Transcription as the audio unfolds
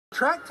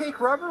Track take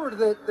rubber, or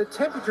did the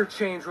temperature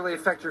change really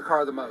affect your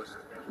car the most?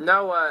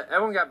 No,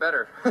 everyone got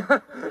better,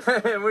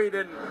 and we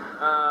didn't.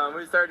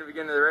 We started to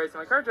begin of the race.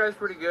 My car drives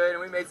pretty good,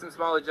 and we made some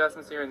small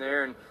adjustments here and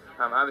there. And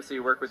obviously,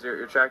 you work with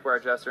your track bar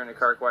adjuster in the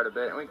car quite a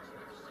bit, and we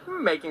were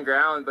making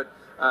ground. But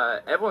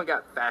everyone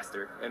got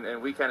faster,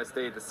 and we kind of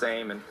stayed the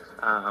same. And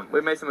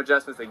we made some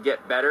adjustments to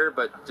get better,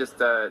 but just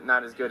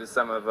not as good as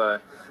some of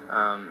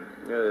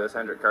those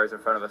Hendrick cars in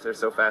front of us. They're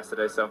so fast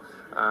today. So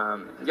a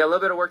little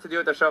bit of work to do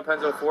with the Shell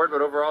Penzo Ford,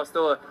 but overall,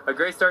 still a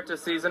great start to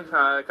the season.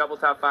 A couple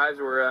top fives.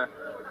 We're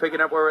picking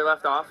up where we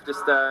left off.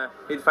 Just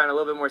need to find a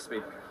little bit more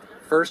speed.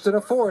 First and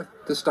a fourth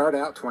to start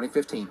out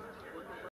 2015.